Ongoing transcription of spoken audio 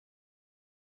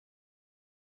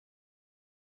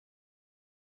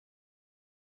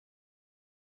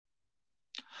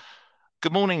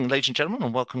Good morning, ladies and gentlemen,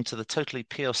 and welcome to the Totally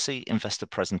PLC investor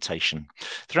presentation.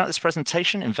 Throughout this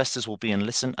presentation, investors will be in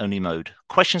listen-only mode.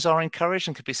 Questions are encouraged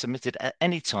and can be submitted at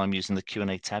any time using the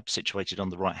Q&A tab situated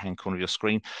on the right-hand corner of your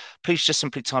screen. Please just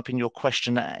simply type in your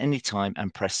question at any time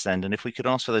and press send. And if we could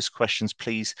ask for those questions,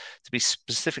 please, to be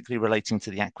specifically relating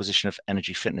to the acquisition of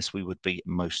Energy Fitness, we would be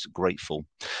most grateful.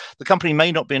 The company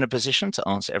may not be in a position to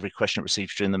answer every question it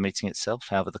receives during the meeting itself.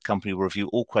 However, the company will review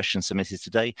all questions submitted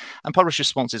today and publish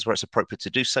responses where it's appropriate to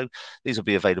do so. These will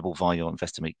be available via your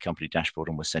Investor Meet company dashboard,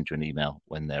 and we'll send you an email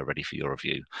when they're ready for your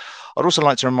review. I'd also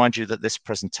like to remind you that this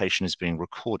presentation is being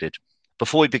recorded.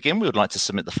 Before we begin, we would like to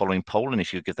submit the following poll, and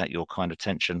if you give that your kind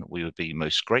attention, we would be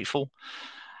most grateful.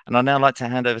 And I'd now like to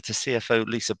hand over to CFO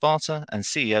Lisa Barter and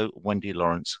CEO Wendy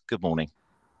Lawrence. Good morning.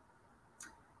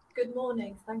 Good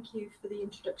morning. Thank you for the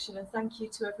introduction, and thank you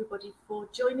to everybody for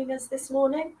joining us this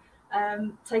morning,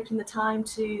 taking the time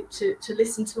to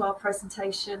listen to our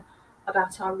presentation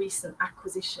about our recent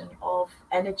acquisition of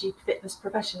Energy Fitness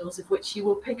Professionals, of which you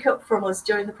will pick up from us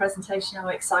during the presentation how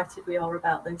excited we are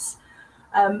about this.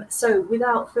 So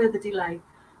without further delay,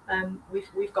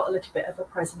 we've got a little bit of a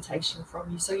presentation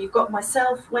from you. So you've got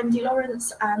myself, Wendy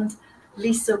Lawrence, and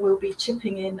Lisa will be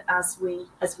chipping in as we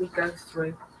go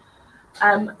through.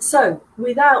 So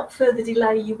without further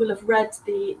delay, you will have read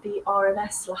the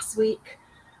RNS last week.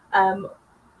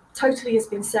 Totally has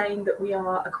been saying that we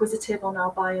are acquisitive on our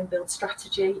buy and build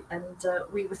strategy, and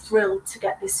we were thrilled to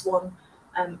get this one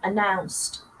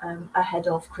announced ahead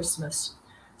of Christmas.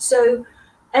 So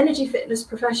Energy Fitness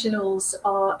Professionals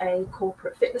are a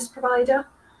corporate fitness provider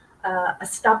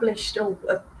established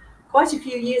quite a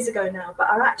few years ago now, but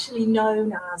are actually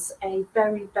known as a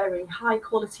very, very high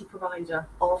quality provider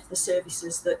of the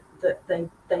services that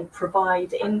they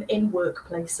provide in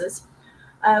workplaces.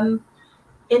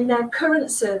 In their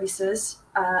current services,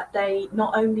 they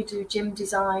not only do gym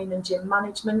design and gym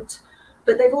management,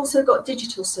 but they've also got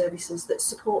digital services that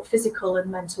support physical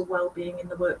and mental well-being in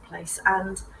the workplace.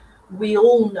 And we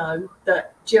all know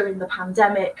that during the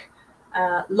pandemic,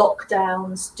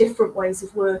 lockdowns, different ways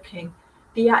of working,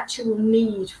 the actual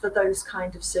need for those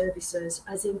kind of services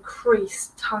has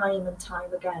increased time and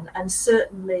time again. And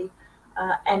certainly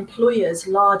employers,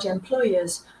 large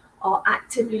employers, are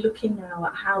actively looking now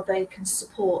at how they can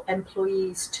support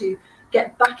employees to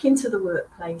get back into the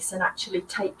workplace and actually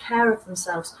take care of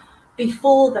themselves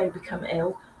before they become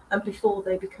ill and before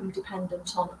they become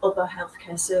dependent on other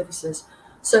healthcare services.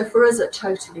 So for us at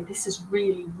Totally, this is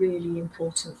really, really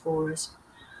important for us.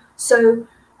 So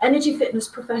Energy Fitness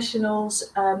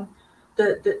Professionals,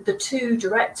 the two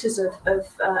directors of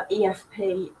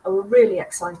EFP are really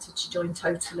excited to join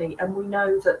Totally, and we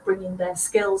know that bringing their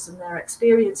skills and their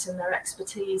experience and their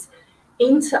expertise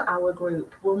into our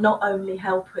group will not only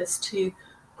help us to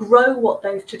grow what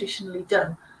they've traditionally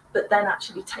done, but then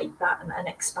actually take that and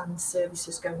expand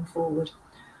services going forward.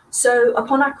 So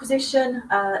upon acquisition,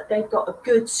 they've got a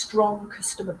good, strong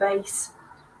customer base,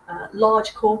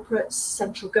 large corporates,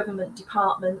 central government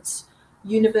departments,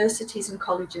 universities and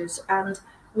colleges. And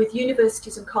with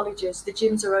universities and colleges, the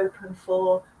gyms are open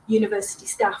for university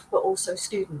staff, but also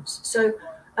students. So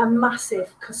a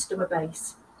massive customer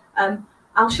base.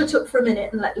 I'll shut up for a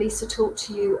minute and let Lisa talk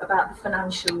to you about the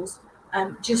financials,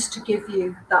 just to give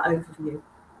you that overview.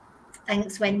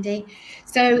 Thanks, Wendy.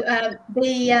 So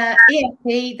the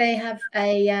EFP, they have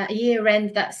a year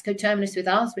end that's coterminous with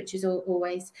ours, which is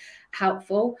always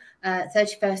helpful,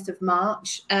 31st of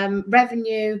March.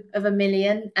 Revenue of £1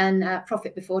 million and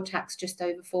profit before tax just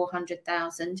over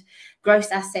 400,000.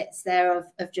 Gross assets there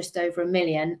of just over £1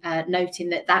 million, noting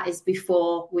that is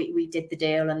before we did the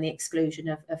deal and the exclusion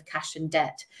of cash and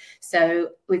debt. So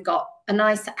we've got a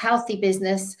nice healthy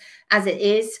business as it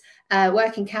is.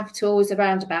 Working capital is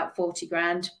around about 40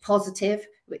 grand positive,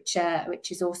 which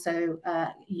is also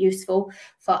useful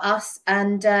for us.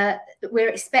 And we're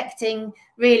expecting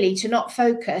really to not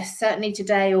focus, certainly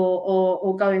today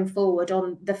or going forward,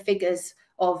 on the figures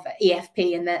of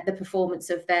EFP and the performance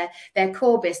of their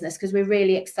core business, because we're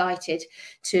really excited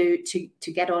to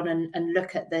get on and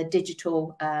look at the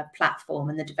digital platform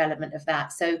and the development of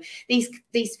that. So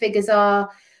these figures are,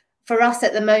 for us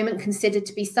at the moment, considered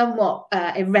to be somewhat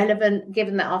irrelevant,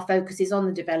 given that our focus is on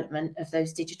the development of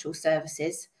those digital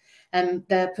services.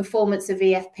 The performance of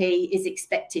EFP is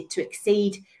expected to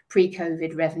exceed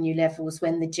pre-COVID revenue levels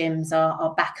when the gyms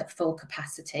are back at full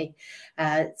capacity.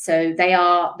 So they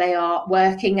are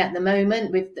working at the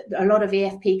moment with a lot of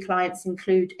EFP clients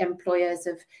include employers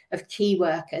of key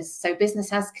workers. So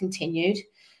business has continued,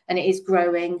 and it is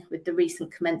growing with the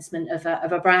recent commencement of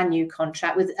a brand new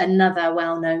contract with another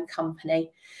well-known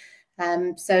company.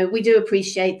 So we do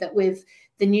appreciate that with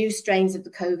the new strains of the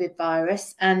COVID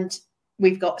virus, and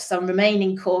we've got some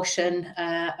remaining caution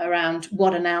around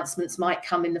what announcements might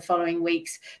come in the following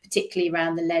weeks, particularly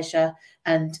around the leisure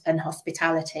and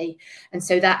hospitality. And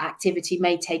so that activity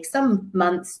may take some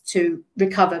months to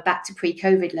recover back to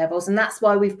pre-COVID levels. And that's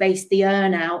why we've based the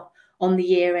earn-out on the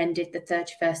year ended the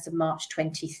 31st of March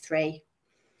 23.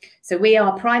 So we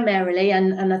are primarily,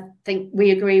 and I think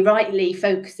we agree rightly,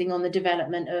 focusing on the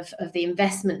development of the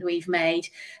investment we've made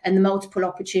and the multiple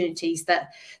opportunities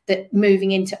that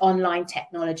moving into online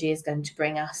technology is going to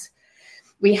bring us.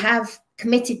 We have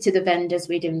committed to the vendors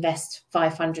we'd invest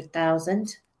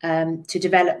 500,000 to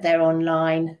develop their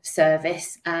online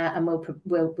service, and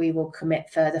we will commit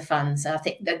further funds. I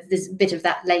think that there's a bit of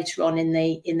that later on in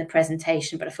the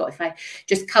presentation, but I thought if I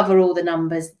just cover all the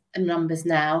numbers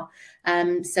now.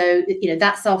 So,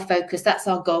 that's our focus, that's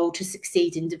our goal, to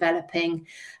succeed in developing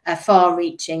a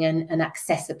far-reaching and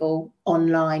accessible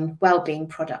online wellbeing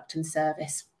product and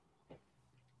service.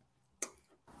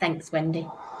 Thanks, Wendy.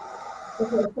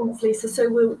 Okay, thanks, Lisa. So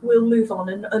we'll move on,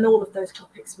 and all of those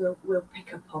topics we'll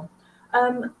pick up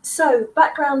on. So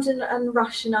background and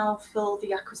rationale for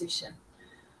the acquisition.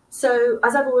 So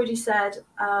as I've already said,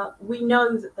 we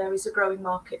know that there is a growing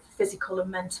market for physical and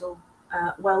mental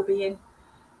well-being.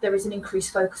 There is an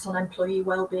increased focus on employee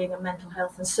well-being and mental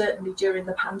health, and certainly during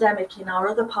the pandemic in our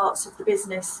other parts of the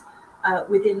business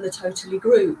within the Totally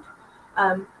Group,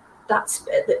 that's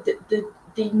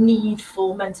the need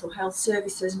for mental health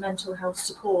services, mental health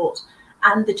support,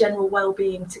 and the general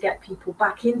well-being to get people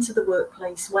back into the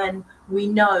workplace when we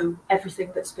know everything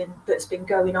that's been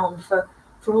going on for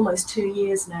almost 2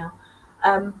 years now.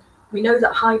 We know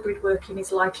that hybrid working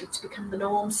is likely to become the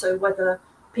norm, so whether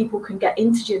people can get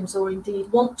into gyms or indeed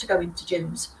want to go into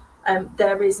gyms,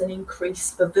 there is an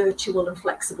increase for virtual and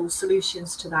flexible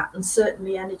solutions to that. And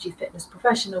certainly energy fitness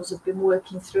professionals have been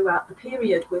working throughout the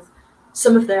period with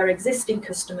some of their existing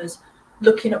customers,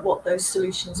 looking at what those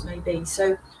solutions may be.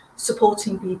 So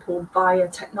supporting people via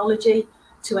technology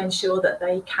to ensure that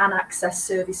they can access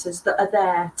services that are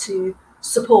there to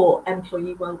support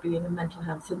employee wellbeing and mental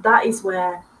health. And that is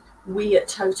where we at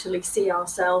Totally see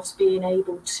ourselves being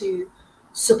able to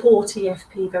support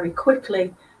EFP very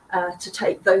quickly to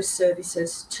take those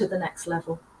services to the next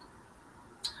level.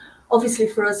 Obviously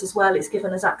for us as well, it's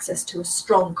given us access to a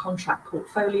strong contract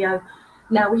portfolio.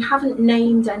 Now, we haven't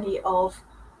named any of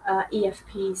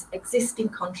EFP's existing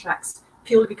contracts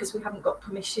purely because we haven't got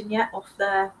permission yet off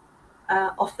their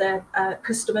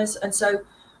customers, and so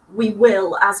we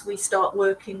will, as we start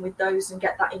working with those and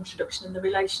get that introduction and the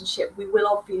relationship, we will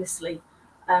obviously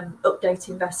update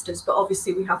investors, but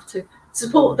obviously we have to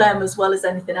support them as well as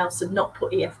anything else and not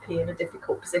put EFP in a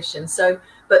difficult position. So,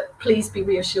 but please be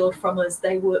reassured from us,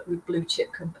 they work with blue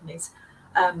chip companies.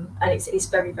 And it's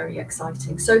very, very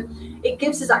exciting. So it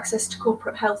gives us access to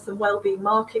corporate health and wellbeing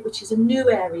market, which is a new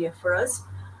area for us,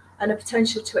 and a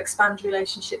potential to expand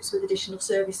relationships with additional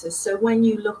services. So when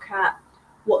you look at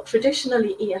what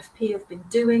traditionally EFP have been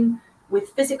doing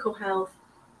with physical health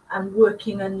and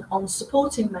working on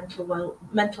supporting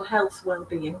mental health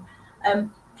wellbeing,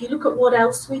 if you look at what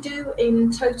else we do in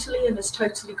Totally and as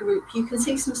Totally Group, you can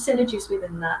see some synergies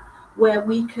within that, where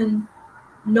we can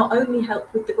not only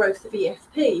help with the growth of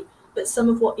EFP, but some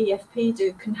of what EFP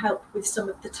do can help with some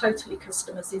of the Totally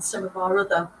customers in some of our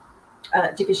other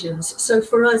divisions. So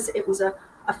for us, it was a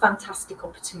fantastic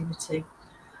opportunity.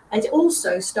 And it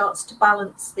also starts to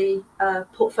balance the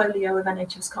portfolio of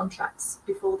NHS contracts.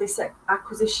 Before this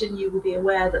acquisition, you will be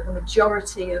aware that the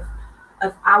majority of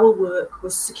our work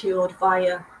was secured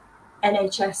via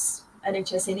NHS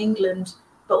in England,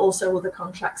 but also other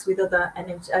contracts with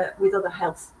other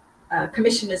health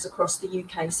commissioners across the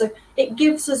UK. So it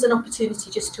gives us an opportunity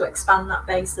just to expand that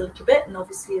base a little bit, and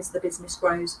obviously as the business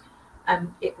grows,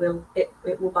 it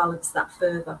will balance that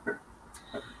further.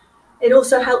 It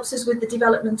also helps us with the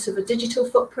development of a digital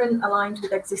footprint aligned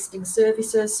with existing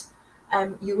services.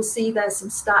 You will see there's some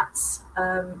stats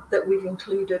that we've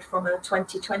included from a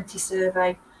 2020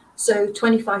 survey. So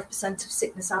 25% of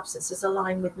sickness absences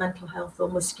align with mental health or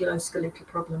musculoskeletal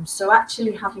problems. So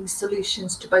actually having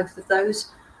solutions to both of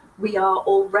those. We are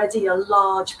already a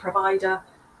large provider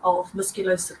of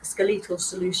musculoskeletal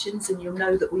solutions, and you'll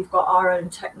know that we've got our own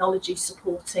technology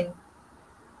supporting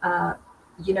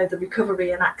the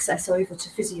recovery and access over to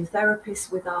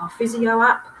physiotherapists with our physio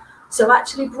app. So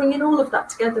actually bringing all of that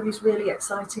together is really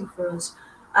exciting for us.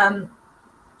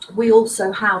 We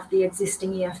also have the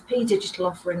existing EFP digital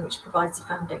offering, which provides a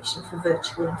foundation for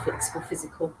virtual and flexible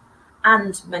physical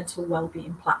and mental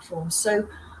wellbeing platforms. So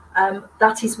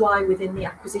that is why within the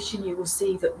acquisition you will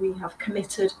see that we have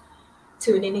committed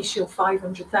to an initial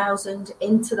 500,000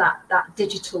 into that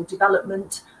digital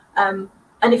development. And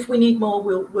if we need more,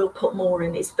 we'll put more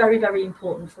in. It's very, very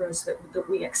important for us that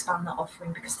we expand that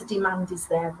offering because the demand is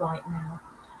there right now.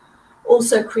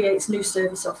 Also creates new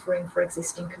service offering for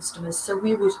existing customers. So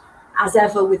we would, as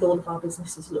ever with all of our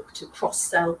businesses, look to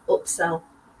cross-sell, upsell,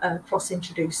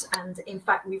 cross-introduce. And in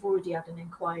fact, we've already had an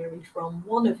inquiry from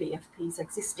one of EFP's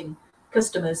existing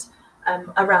customers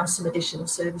around some additional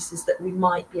services that we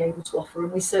might be able to offer.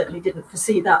 And we certainly didn't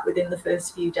foresee that within the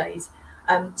first few days.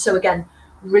 So again,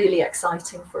 really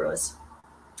exciting for us.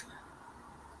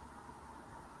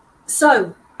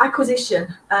 So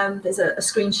acquisition, there's a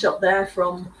screenshot there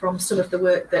from some of the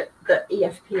work that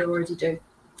EFP already do.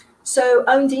 So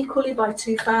owned equally by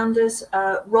two founders,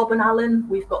 Rob and Alan,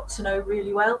 we've got to know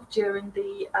really well during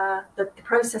the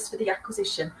process for the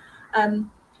acquisition.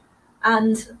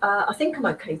 And I think I'm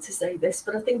okay to say this,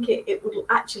 but I think it would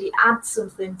actually add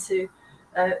something to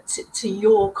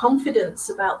your confidence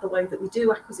about the way that we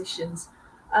do acquisitions.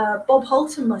 Bob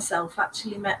Holt and myself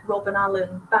actually met Rob and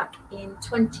Alan back in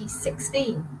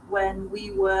 2016 when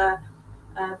we were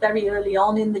very early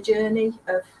on in the journey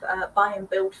of buy and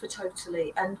build for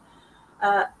Totally, and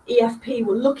EFP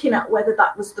were looking at whether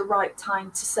that was the right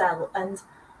time to sell. And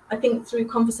I think through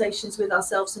conversations with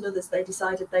ourselves and others, they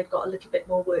decided they've got a little bit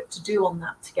more work to do on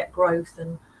that to get growth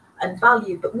and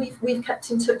value. But we've kept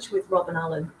in touch with Rob and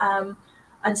Alan,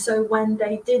 and so when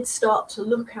they did start to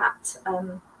look at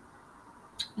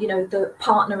the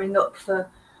partnering up for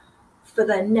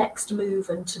their next move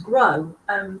and to grow,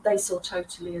 they saw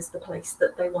Totally as the place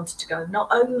that they wanted to go, not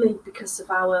only because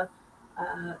of our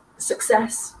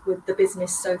success with the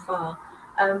business so far,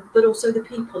 but also the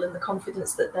people and the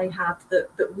confidence that they had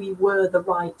that we were the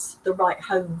right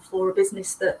home for a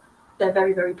business that they're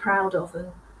very, very proud of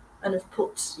and have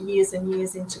put years and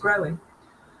years into growing.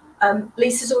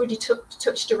 Lisa's already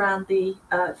touched around the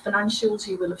financials.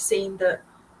 You will have seen that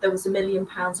there was £1 million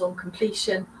on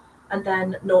completion and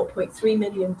then 0.3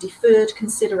 million deferred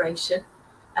consideration.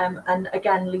 And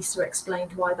again, Lisa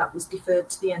explained why that was deferred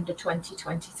to the end of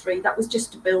 2023. That was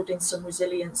just to build in some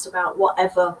resilience about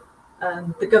whatever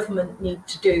the government need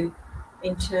to do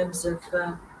in terms of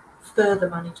further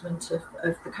management of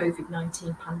the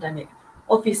COVID-19 pandemic.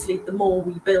 Obviously, the more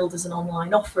we build as an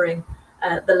online offering,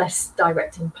 the less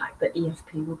direct impact that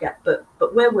EFP will get. But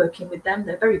we're working with them.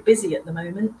 They're very busy at the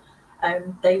moment.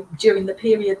 During the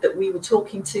period that we were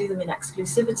talking to them in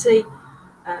exclusivity,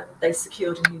 they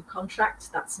secured a new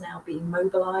contract that's now being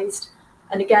mobilised.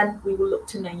 And again, we will look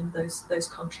to name those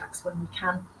contracts when we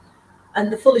can.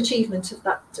 And the full achievement of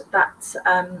that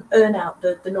earn-out,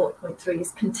 the 0.3,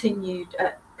 is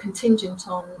contingent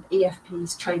on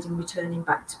EFP's trading returning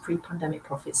back to pre-pandemic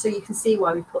profits. So you can see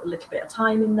why we put a little bit of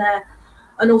time in there,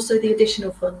 and also the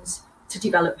additional funds to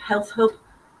develop Health Hub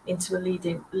into a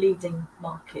leading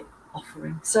market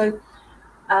offering. So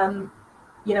the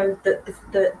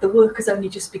work has only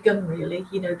just begun, really.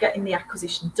 Getting the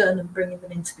acquisition done and bringing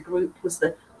them into the group was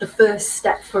the first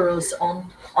step for us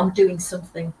on doing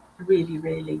something really,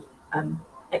 really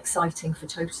exciting for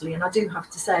Totally. And I do have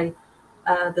to say,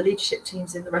 the leadership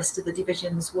teams in the rest of the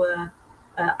divisions were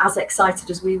as excited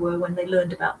as we were when they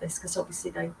learned about this, because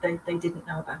obviously they didn't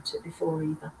know about it before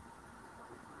either.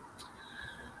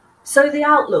 So the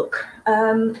outlook,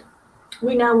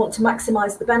 we now want to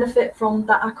maximise the benefit from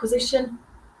that acquisition.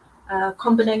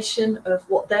 Combination of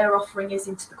what their offering is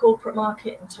into the corporate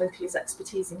market and Totaly's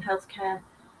expertise in healthcare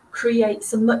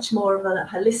creates a much more of a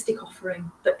holistic offering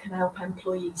that can help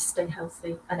employees stay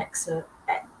healthy and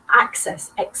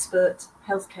access expert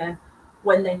healthcare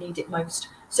when they need it most.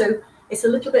 So it's a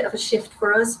little bit of a shift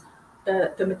for us.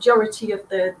 The majority of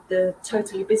the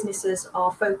Totally businesses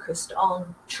are focused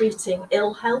on treating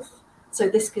ill health. So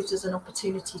this gives us an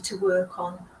opportunity to work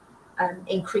on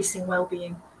increasing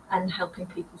well-being and helping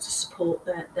people to support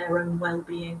their own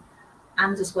well-being,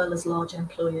 and as well as large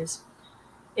employers.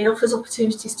 It offers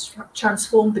opportunities to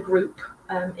transform the group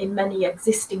in many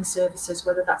existing services,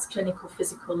 whether that's clinical,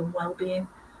 physical and well-being.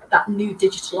 That new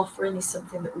digital offering is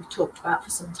something that we've talked about for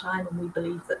some time, and we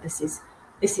believe that this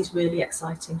is really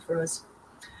exciting for us.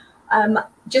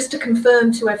 Just to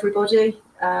confirm to everybody,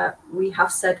 we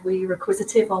have said we're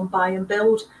acquisitive on buy and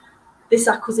build. This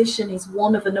acquisition is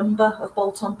one of a number of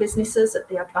bolt-on businesses at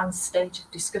the advanced stage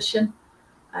of discussion.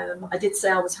 I did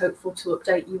say I was hopeful to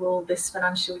update you all this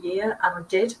financial year, and I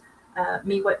did.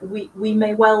 We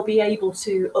may well be able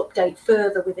to update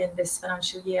further within this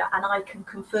financial year, and I can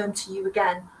confirm to you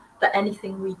again that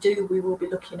anything we do, we will be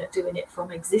looking at doing it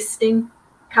from existing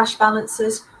cash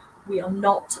balances. We are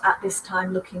not at this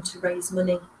time looking to raise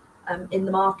money in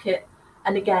the market.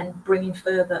 and again, bringing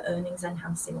further earnings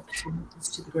enhancing opportunities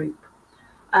to the group.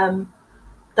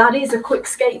 That is a quick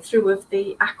skate through of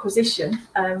the acquisition.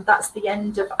 That's the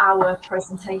end of our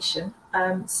presentation.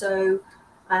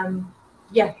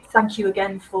 Yeah, thank you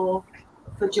again for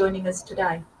joining us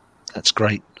today. That's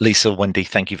great. Lisa, Wendy,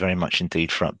 thank you very much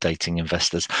indeed for updating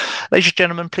investors. Ladies and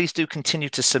gentlemen, please do continue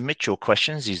to submit your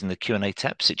questions using the Q&A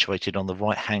tab situated on the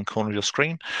right-hand corner of your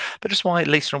screen. But just while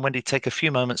Lisa and Wendy take a few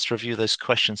moments to review those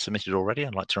questions submitted already,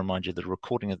 I'd like to remind you that a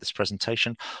recording of this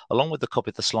presentation, along with the copy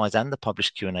of the slides and the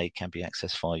published Q&A, can be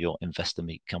accessed via your Investor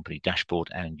Meet Company dashboard,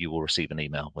 and you will receive an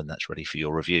email when that's ready for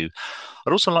your review.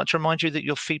 I'd also like to remind you that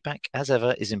your feedback, as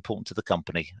ever, is important to the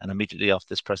company. And immediately after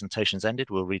this presentation's ended,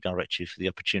 we'll redirect you for the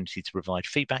opportunity to provide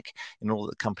feedback in order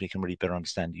that the company can really better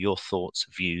understand your thoughts,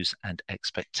 views, and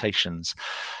expectations.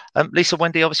 Lisa,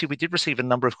 Wendy, obviously we did receive a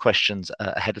number of questions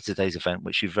ahead of today's event,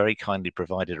 which you very kindly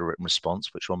provided a written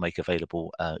response, which we'll make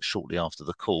available shortly after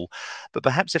the call. But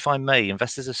perhaps, if I may,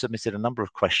 investors have submitted a number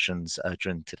of questions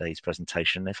during today's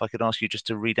presentation. If I could ask you just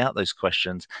to read out those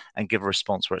questions and give a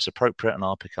response where it's appropriate, and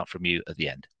I'll pick up from you at the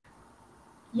end.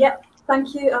 Yep,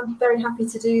 thank you. I'm very happy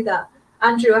to do that.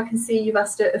 Andrew, I can see you've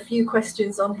asked a few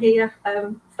questions on here.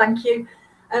 Thank you.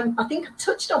 I think I've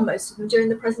touched on most of them during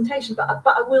the presentation, but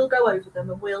I will go over them,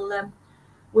 and we'll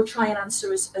try and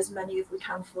answer as many as we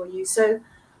can for you. So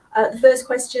the first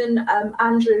question,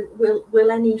 Andrew,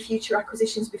 will any future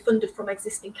acquisitions be funded from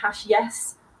existing cash?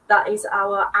 Yes, that is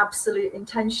our absolute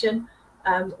intention.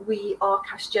 We are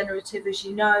cash generative, as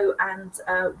you know, and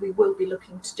we will be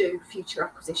looking to do future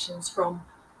acquisitions from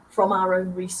our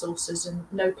own resources, and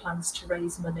no plans to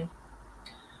raise money.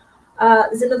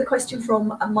 There's another question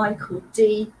from Michael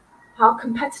D. How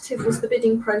competitive was the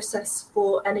bidding process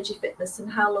for Energy Fitness, and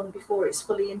how long before it's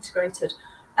fully integrated?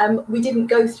 We didn't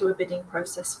go through a bidding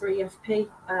process for EFP.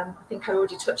 I think I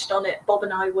already touched on it. Bob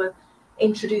and I were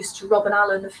introduced to Rob and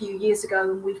Alan a few years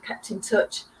ago, and we've kept in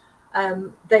touch.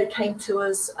 They came to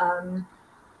us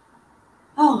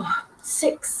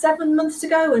 6-7 months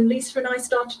ago, and Lisa and I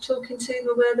started talking to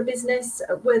them where the business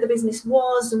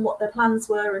was and what their plans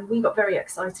were, and we got very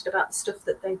excited about the stuff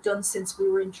that they've done since we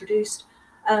were introduced,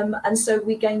 and so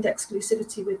we gained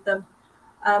exclusivity with them.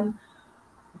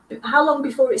 How long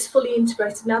before it's fully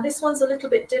integrated? Now, this one's a little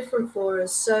bit different for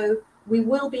us. So we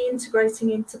will be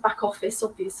integrating into back office,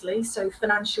 obviously, so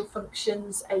financial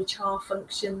functions, HR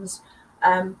functions,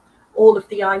 all of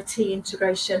the IT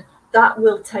integration. That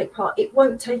will take part. It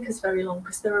won't take us very long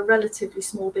because they're a relatively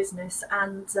small business,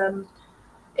 and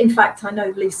in fact, I know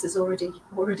Lisa's already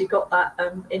got that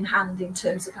in hand in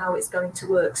terms of how it's going to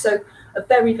work. So a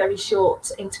very, very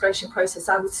short integration process.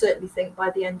 I would certainly think by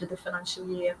the end of the financial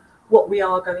year, what we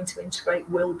are going to integrate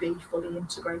will be fully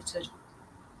integrated.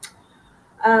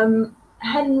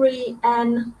 Henry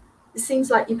N, it seems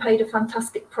like you paid a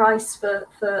fantastic price for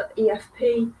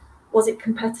EFP. Was it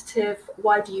competitive?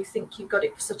 Why do you think you got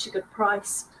it for such a good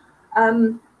price?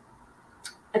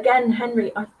 Again,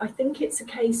 Henry, I think it's a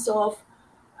case of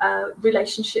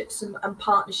relationships and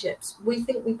partnerships. We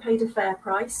think we paid a fair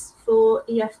price for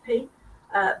EFP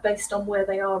based on where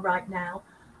they are right now.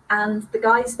 And the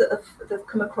guys that have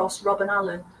come across, Rob and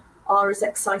Alan, are as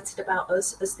excited about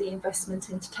us as the investment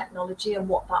into technology and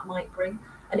what that might bring.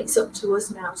 And it's up to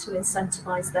us now to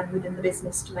incentivize them within the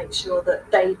business to make sure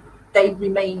that they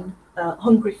remain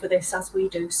hungry for this as we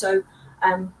do. So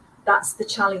that's the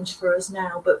challenge for us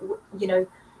now. But, you know,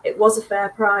 it was a fair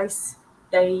price.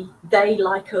 They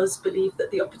like us, believe that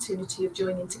the opportunity of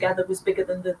joining together was bigger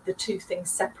than the two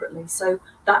things separately. So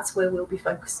that's where we'll be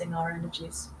focusing our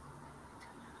energies.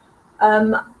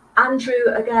 Andrew,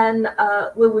 again,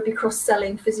 will we be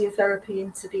cross-selling physiotherapy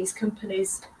into these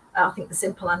companies? I think the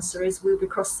simple answer is we'll be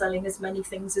cross-selling as many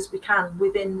things as we can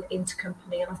within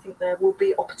intercompany, and I think there will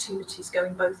be opportunities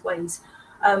going both ways.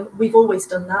 We've always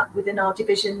done that within our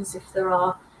divisions. If there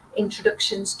are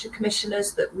introductions to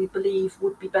commissioners that we believe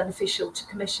would be beneficial to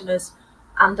commissioners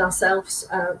and ourselves,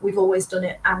 we've always done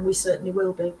it, and we certainly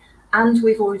will be. And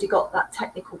we've already got that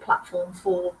technical platform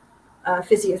for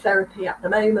physiotherapy at the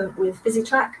moment with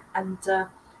PhysiTrack, and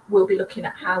we'll be looking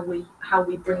at how we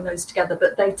bring those together.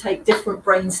 But they take different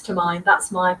brains to mine.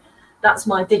 That's my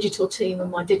digital team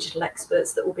and my digital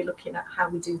experts that will be looking at how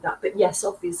we do that. But yes,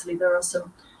 obviously there are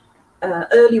some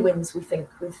early wins, we think,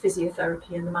 with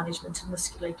physiotherapy and the management of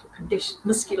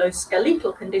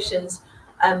musculoskeletal conditions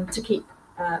to keep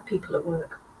people at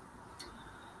work.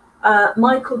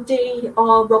 Michael D,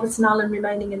 are Robert and Alan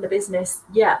remaining in the business?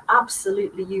 Yeah,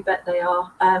 absolutely, you bet they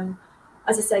are.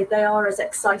 As I say, they are as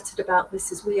excited about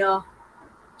this as we are.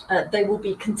 They will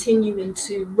be continuing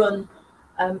to run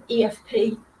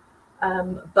EFP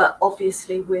but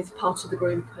obviously with part of the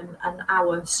group and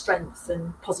our strength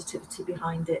and positivity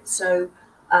behind it. So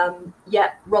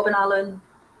yeah, Rob and Alan,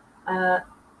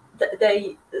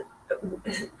 they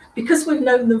because we've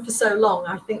known them for so long,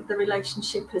 I think the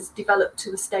relationship has developed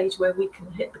to a stage where we can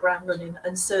hit the ground running.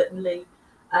 And certainly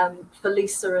for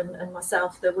Lisa and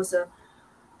myself, there was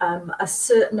a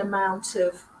certain amount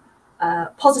of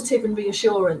positive and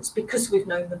reassurance because we've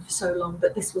known them for so long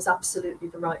that this was absolutely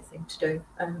the right thing to do.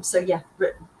 So yeah,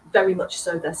 very much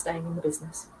so they're staying in the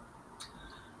business.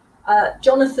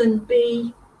 Jonathan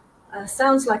B,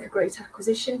 sounds like a great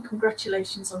acquisition.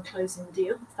 Congratulations on closing the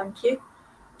deal. Thank you.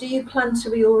 Do you plan to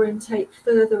reorientate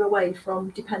further away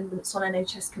from dependence on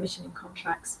NHS commissioning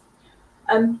contracts?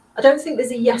 I don't think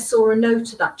there's a yes or a no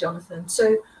to that, Jonathan.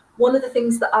 So one of the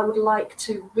things that I would like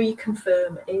to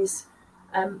reconfirm is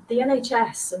the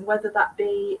NHS, and whether that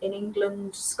be in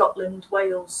England, Scotland,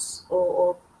 Wales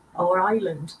or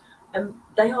Ireland,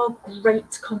 they are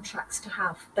great contracts to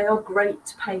have. They are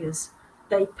great payers.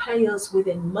 They pay us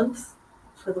within months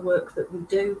for the work that we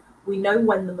do. We know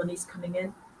when the money's coming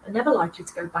in. They're never likely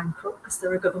to go bankrupt because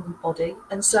they're a government body.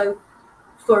 And so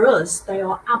for us, they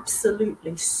are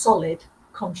absolutely solid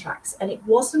contracts. And it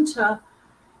wasn't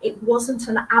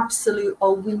an absolute,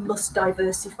 oh, we must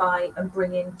diversify and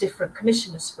bring in different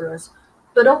commissioners for us.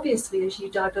 But obviously, as you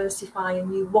diversify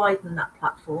and you widen that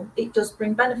platform, it does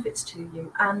bring benefits to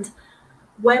you. And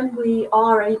when we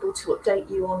are able to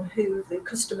update you on who the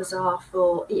customers are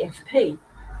for EFP,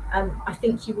 I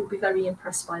think you will be very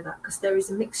impressed by that, because there is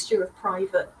a mixture of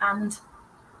private and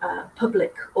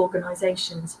public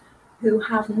organisations who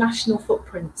have national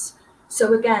footprints.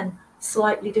 So again,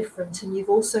 slightly different, and you've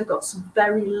also got some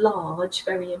very large,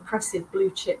 very impressive blue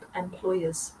chip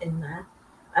employers in there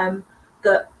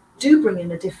that do bring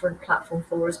in a different platform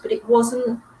for us. But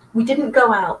we didn't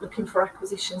go out looking for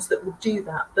acquisitions that would do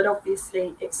that, but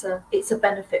obviously it's a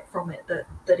benefit from it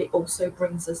that it also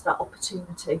brings us that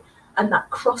opportunity, and that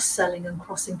cross-selling and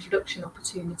cross-introduction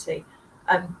opportunity,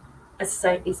 as I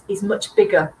say, is much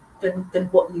bigger than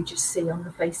what you just see on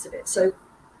the face of it. So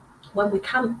when we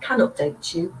can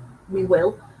update you, we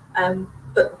will,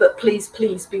 but please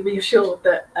be reassured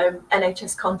that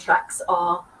NHS contracts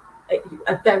are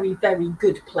a very, very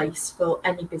good place for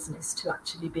any business to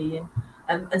actually be in.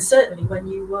 And certainly when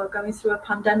you were going through a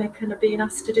pandemic and are being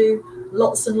asked to do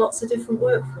lots and lots of different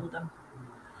work for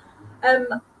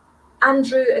them.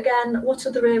 Andrew, again, what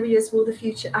other areas will the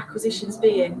future acquisitions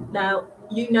be in? Now,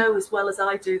 you know as well as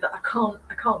I do that I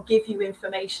can't give you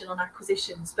information on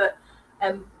acquisitions, but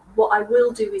what I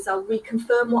will do is I'll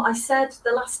reconfirm what I said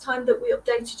the last time that we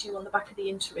updated you on the back of the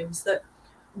interims, that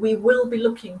we will be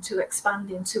looking to expand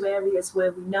into areas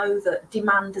where we know that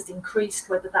demand has increased,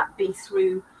 whether that be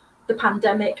through the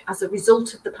pandemic, as a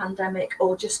result of the pandemic,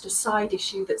 or just a side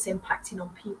issue that's impacting on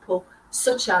people,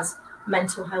 such as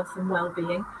mental health and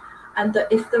well-being. And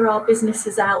that if there are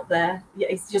businesses out there, yeah,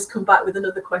 he's just come back with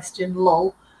another question,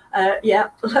 lol.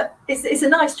 Yeah, it's a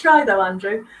nice try though,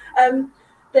 Andrew.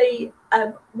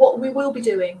 What we will be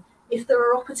doing, if there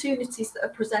are opportunities that are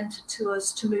presented to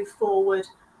us to move forward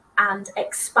and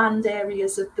expand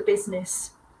areas of the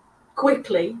business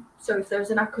quickly, so if there's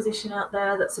an acquisition out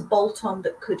there that's a bolt-on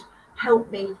that could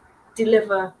help me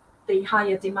deliver the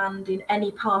higher demand in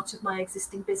any part of my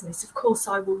existing business, of course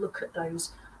I will look at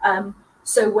those.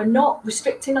 So we're not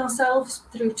restricting ourselves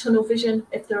through tunnel vision.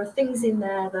 If there are things in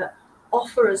there that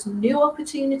offer us new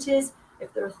opportunities,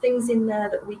 if there are things in there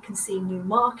that we can see new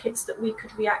markets that we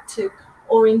could react to,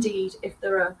 or indeed if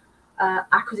there are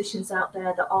acquisitions out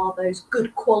there that are those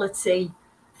good quality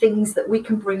things that we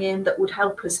can bring in that would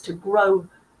help us to grow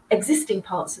existing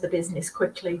parts of the business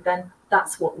quickly, then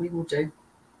that's what we will do.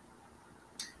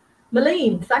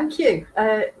 Malene, thank you.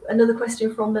 Another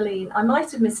question from Malene. I might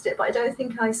have missed it, but I don't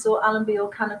think I saw Allenby or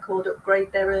Canaccord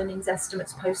upgrade their earnings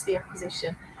estimates post the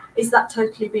acquisition. Is that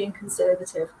totally being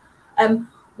conservative?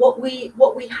 What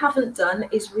we haven't done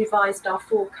is revised our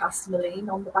forecast, Malene,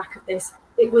 on the back of this.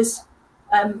 It was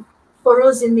for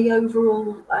us in the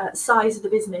overall size of the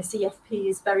business, EFP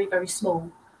is very, very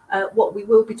small. What we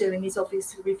will be doing is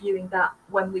obviously reviewing that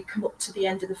when we come up to the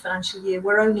end of the financial year.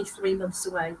 We're only 3 months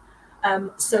away.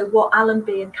 So what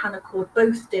Allenby and Canaccord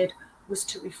both did was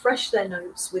to refresh their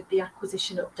notes with the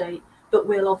acquisition update, but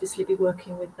we'll obviously be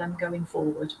working with them going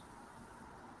forward.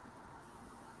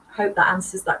 I hope that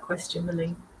answers that question,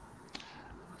 Malene.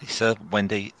 Lisa,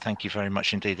 Wendy, thank you very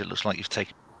much indeed. It looks like you've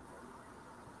taken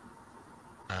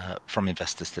from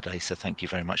investors today, so thank you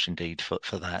very much indeed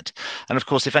for that. And of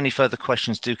course, if any further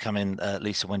questions do come in,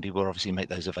 Lisa, Wendy will obviously make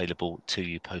those available to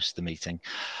you post the meeting.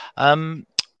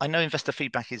 I know investor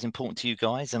feedback is important to you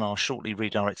guys, and I'll shortly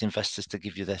redirect investors to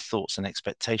give you their thoughts and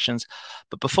expectations.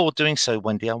 But before doing so,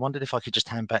 Wendy, I wondered if I could just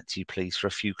hand back to you, please, for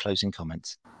a few closing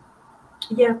comments.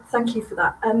 Yeah, thank you for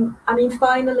that. I mean,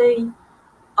 finally,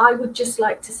 I would just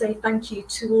like to say thank you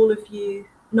to all of you,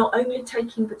 not only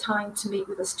taking the time to meet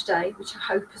with us today, which I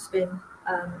hope has been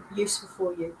useful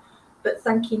for you, but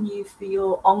thanking you for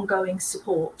your ongoing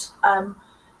support.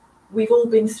 We've all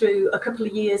been through a couple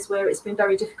of years where it's been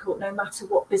very difficult, no matter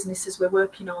what businesses we're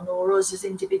working on or us as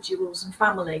individuals and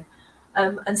family.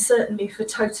 And certainly for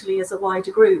Totally as a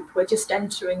wider group, we're just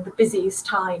entering the busiest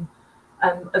time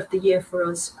of the year for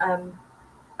us,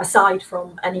 aside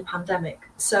from any pandemic.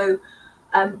 So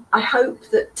I hope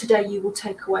that today you will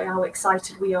take away how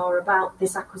excited we are about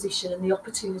this acquisition and the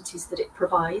opportunities that it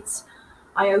provides.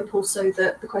 I hope also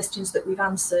that the questions that we've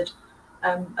answered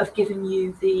have given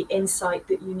you the insight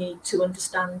that you need to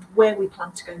understand where we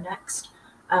plan to go next,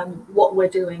 what we're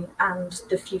doing, and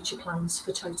the future plans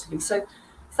for Totally. So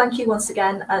thank you once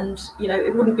again. And, you know,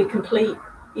 it wouldn't be complete,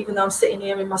 even though I'm sitting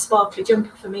here in my sparkly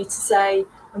jumper, for me to say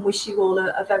and wish you all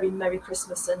a very Merry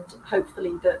Christmas, and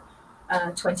hopefully that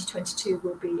 2022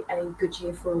 will be a good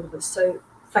year for all of us. So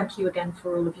thank you again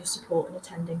for all of your support and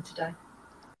attending today.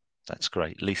 That's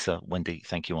great. Lisa, Wendy,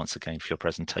 thank you once again for your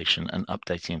presentation and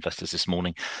updating investors this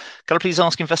morning. Can I please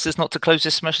ask investors not to close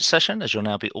this session, as you'll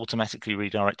now be automatically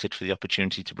redirected for the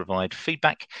opportunity to provide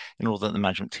feedback in order that the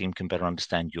management team can better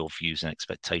understand your views and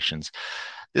expectations.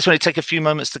 This will only take a few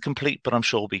moments to complete, but I'm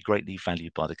sure will be greatly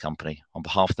valued by the company. On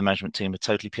behalf of the management team of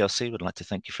Totally PLC, we'd like to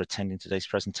thank you for attending today's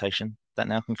presentation. That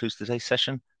now concludes today's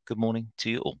session. Good morning to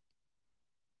you all.